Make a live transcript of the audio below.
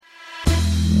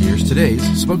Here's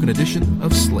today's spoken edition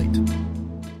of Slate.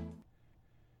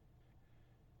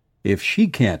 If she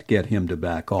can't get him to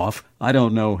back off, I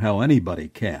don't know how anybody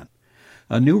can.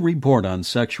 A new report on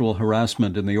sexual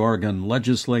harassment in the Oregon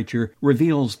legislature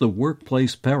reveals the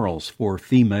workplace perils for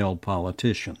female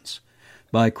politicians.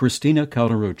 By Christina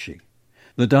Cauterucci.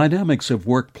 The dynamics of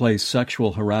workplace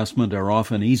sexual harassment are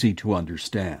often easy to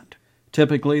understand.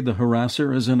 Typically, the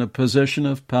harasser is in a position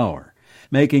of power,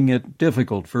 making it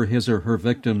difficult for his or her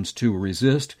victims to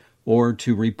resist or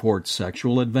to report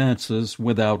sexual advances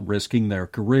without risking their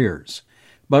careers.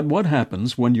 But what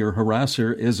happens when your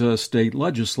harasser is a state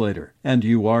legislator, and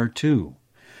you are too?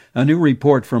 A new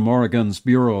report from Oregon's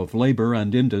Bureau of Labor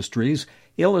and Industries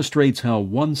illustrates how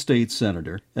one state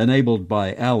senator, enabled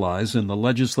by allies in the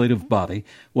legislative body,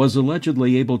 was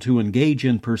allegedly able to engage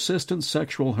in persistent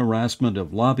sexual harassment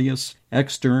of lobbyists,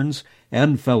 externs,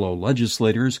 and fellow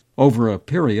legislators over a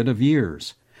period of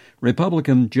years.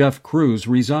 Republican Jeff Cruz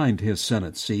resigned his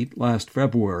Senate seat last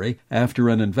February after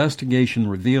an investigation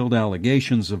revealed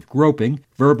allegations of groping,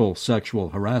 verbal sexual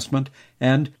harassment,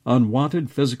 and unwanted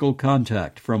physical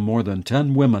contact from more than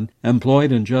 10 women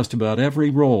employed in just about every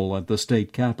role at the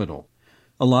state capitol.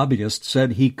 A lobbyist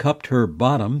said he cupped her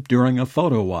bottom during a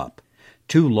photo op.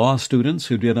 2 law students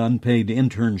who did unpaid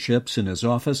internships in his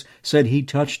office said he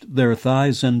touched their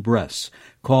thighs and breasts,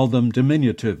 called them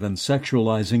diminutive and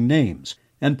sexualizing names,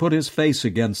 and put his face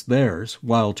against theirs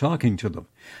while talking to them.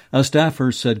 A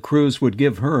staffer said Cruz would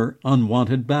give her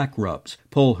unwanted back rubs,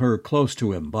 pull her close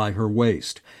to him by her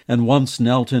waist, and once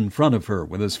knelt in front of her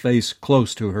with his face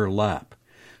close to her lap.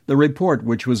 The report,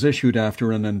 which was issued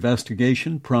after an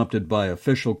investigation prompted by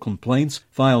official complaints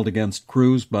filed against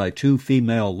Cruz by 2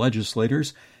 female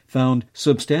legislators, found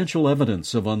substantial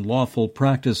evidence of unlawful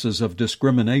practices of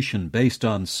discrimination based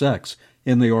on sex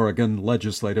in the Oregon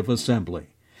Legislative Assembly.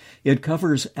 It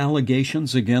covers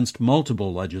allegations against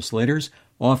multiple legislators,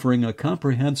 offering a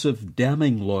comprehensive,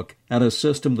 damning look at a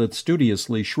system that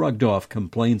studiously shrugged off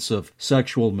complaints of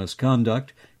sexual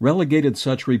misconduct, relegated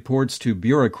such reports to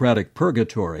bureaucratic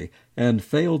purgatory, and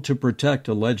failed to protect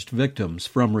alleged victims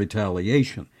from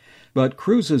retaliation. But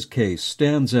Cruz's case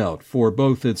stands out for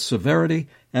both its severity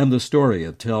and the story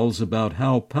it tells about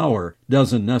how power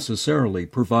doesn't necessarily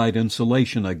provide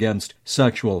insulation against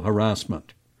sexual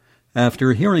harassment.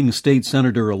 After hearing State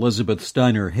Senator Elizabeth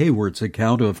Steiner Hayward's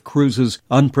account of Cruz's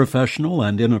unprofessional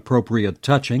and inappropriate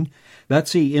touching,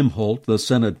 Betsy Imholt, the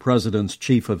Senate President's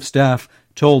chief of staff,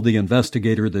 told the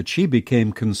investigator that she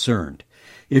became concerned.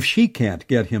 If she can't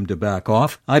get him to back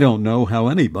off, I don't know how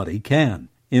anybody can,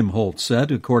 Imholt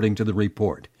said, according to the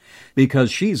report.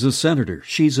 Because she's a senator,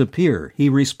 she's a peer, he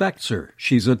respects her,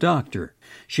 she's a doctor.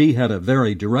 She had a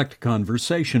very direct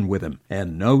conversation with him,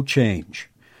 and no change.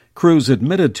 Cruz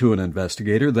admitted to an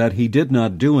investigator that he did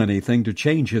not do anything to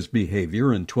change his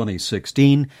behavior in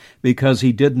 2016 because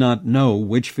he did not know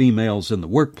which females in the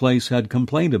workplace had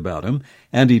complained about him,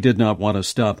 and he did not want to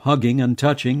stop hugging and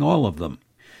touching all of them.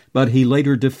 But he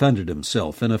later defended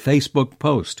himself in a Facebook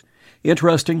post.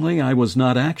 Interestingly, I was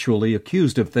not actually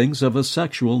accused of things of a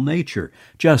sexual nature,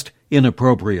 just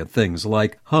inappropriate things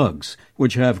like hugs,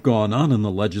 which have gone on in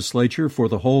the legislature for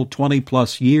the whole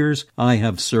 20-plus years I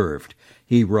have served.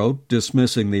 He wrote,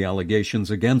 dismissing the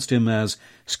allegations against him as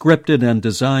scripted and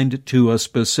designed to a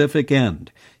specific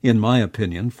end, in my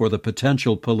opinion, for the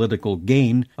potential political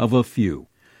gain of a few.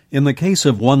 In the case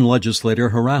of one legislator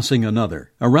harassing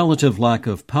another, a relative lack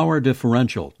of power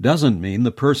differential doesn't mean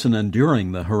the person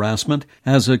enduring the harassment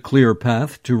has a clear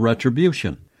path to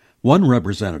retribution. One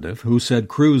representative, who said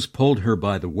Cruz pulled her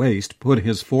by the waist, put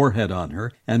his forehead on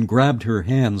her, and grabbed her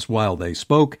hands while they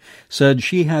spoke, said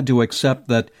she had to accept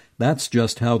that that's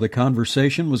just how the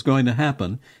conversation was going to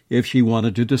happen if she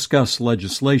wanted to discuss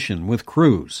legislation with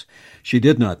Cruz. She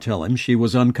did not tell him she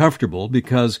was uncomfortable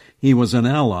because he was an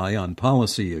ally on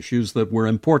policy issues that were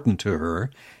important to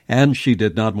her, and she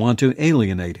did not want to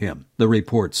alienate him, the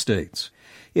report states.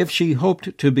 If she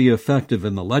hoped to be effective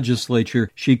in the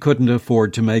legislature, she couldn't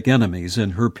afford to make enemies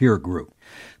in her peer group.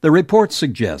 The report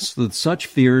suggests that such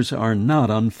fears are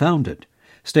not unfounded.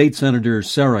 State Senator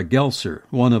Sarah Gelser,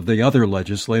 one of the other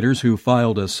legislators who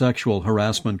filed a sexual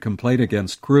harassment complaint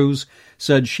against Cruz,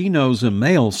 said she knows a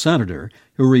male senator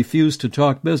who refused to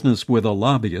talk business with a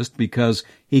lobbyist because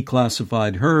he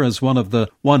classified her as one of the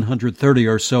 130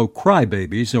 or so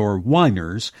crybabies or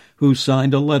whiners who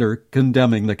signed a letter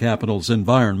condemning the Capitol's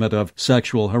environment of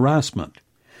sexual harassment.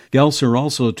 Gelser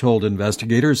also told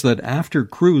investigators that after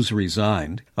Cruz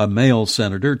resigned, a male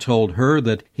senator told her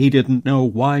that he didn't know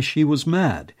why she was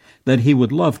mad, that he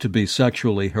would love to be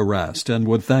sexually harassed and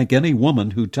would thank any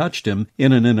woman who touched him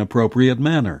in an inappropriate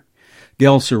manner.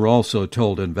 Gelser also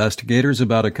told investigators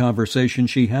about a conversation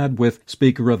she had with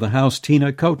Speaker of the House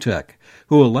Tina Kotek,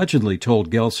 who allegedly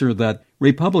told Gelser that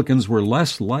Republicans were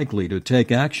less likely to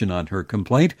take action on her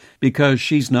complaint because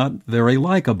she's not very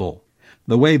likable.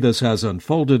 "The way this has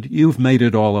unfolded, you've made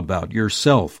it all about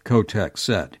yourself," Kotek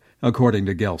said, according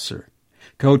to Gelser.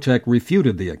 Kotek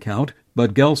refuted the account,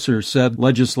 but Gelser said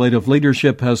legislative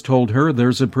leadership has told her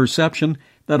there's a perception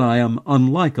that I am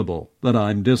unlikable, that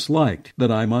I'm disliked,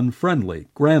 that I'm unfriendly,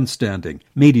 grandstanding,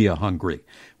 media-hungry,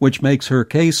 which makes her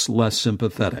case less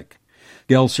sympathetic.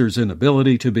 Gelser's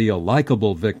inability to be a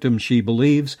likable victim, she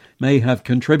believes, may have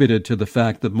contributed to the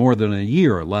fact that more than a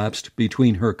year elapsed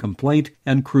between her complaint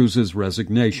and Cruz's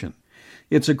resignation.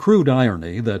 It's a crude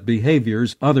irony that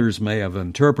behaviors others may have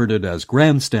interpreted as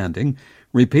grandstanding,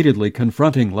 repeatedly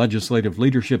confronting legislative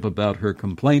leadership about her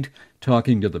complaint,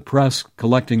 talking to the press,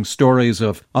 collecting stories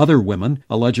of other women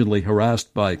allegedly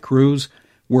harassed by Cruz,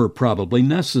 were probably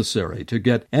necessary to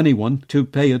get anyone to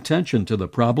pay attention to the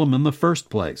problem in the first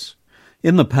place.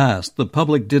 In the past, the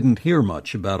public didn't hear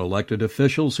much about elected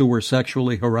officials who were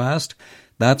sexually harassed.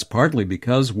 That's partly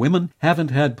because women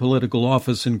haven't had political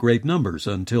office in great numbers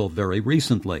until very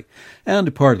recently,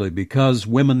 and partly because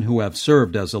women who have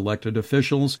served as elected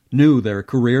officials knew their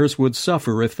careers would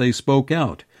suffer if they spoke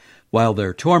out, while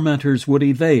their tormentors would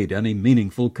evade any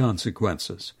meaningful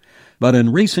consequences. But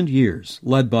in recent years,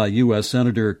 led by U.S.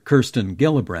 Senator Kirsten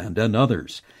Gillibrand and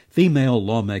others, female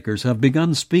lawmakers have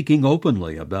begun speaking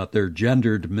openly about their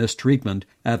gendered mistreatment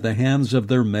at the hands of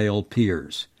their male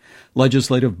peers.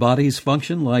 Legislative bodies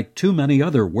function like too many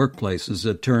other workplaces,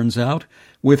 it turns out,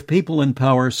 with people in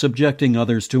power subjecting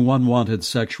others to unwanted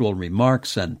sexual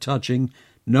remarks and touching,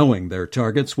 knowing their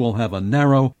targets will have a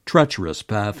narrow, treacherous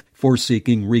path for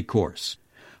seeking recourse.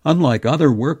 Unlike other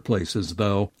workplaces,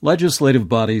 though, legislative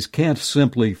bodies can't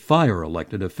simply fire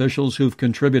elected officials who've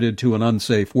contributed to an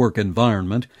unsafe work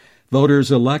environment.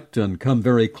 Voters elect and come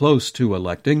very close to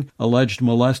electing alleged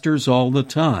molesters all the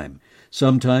time.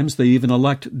 Sometimes they even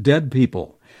elect dead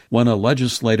people. When a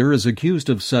legislator is accused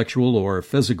of sexual or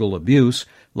physical abuse,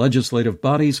 legislative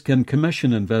bodies can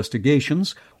commission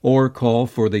investigations or call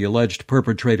for the alleged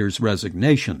perpetrator's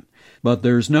resignation. But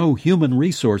there's no human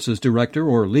resources director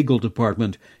or legal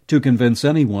department to convince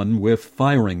anyone with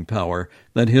firing power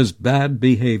that his bad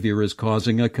behavior is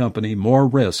causing a company more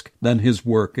risk than his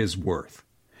work is worth.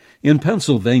 In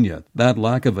Pennsylvania, that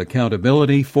lack of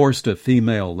accountability forced a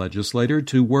female legislator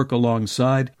to work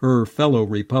alongside her fellow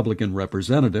Republican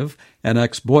representative, an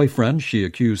ex-boyfriend she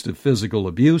accused of physical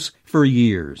abuse, for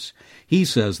years. He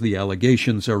says the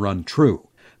allegations are untrue,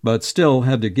 but still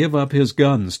had to give up his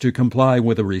guns to comply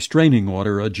with a restraining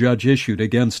order a judge issued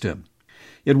against him.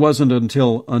 It wasn't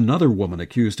until another woman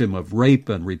accused him of rape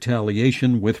and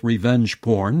retaliation with revenge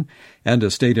porn, and a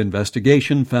state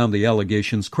investigation found the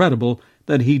allegations credible,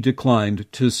 that he declined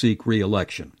to seek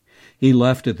re-election. He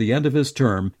left at the end of his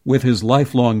term with his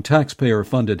lifelong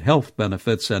taxpayer-funded health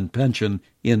benefits and pension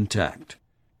intact.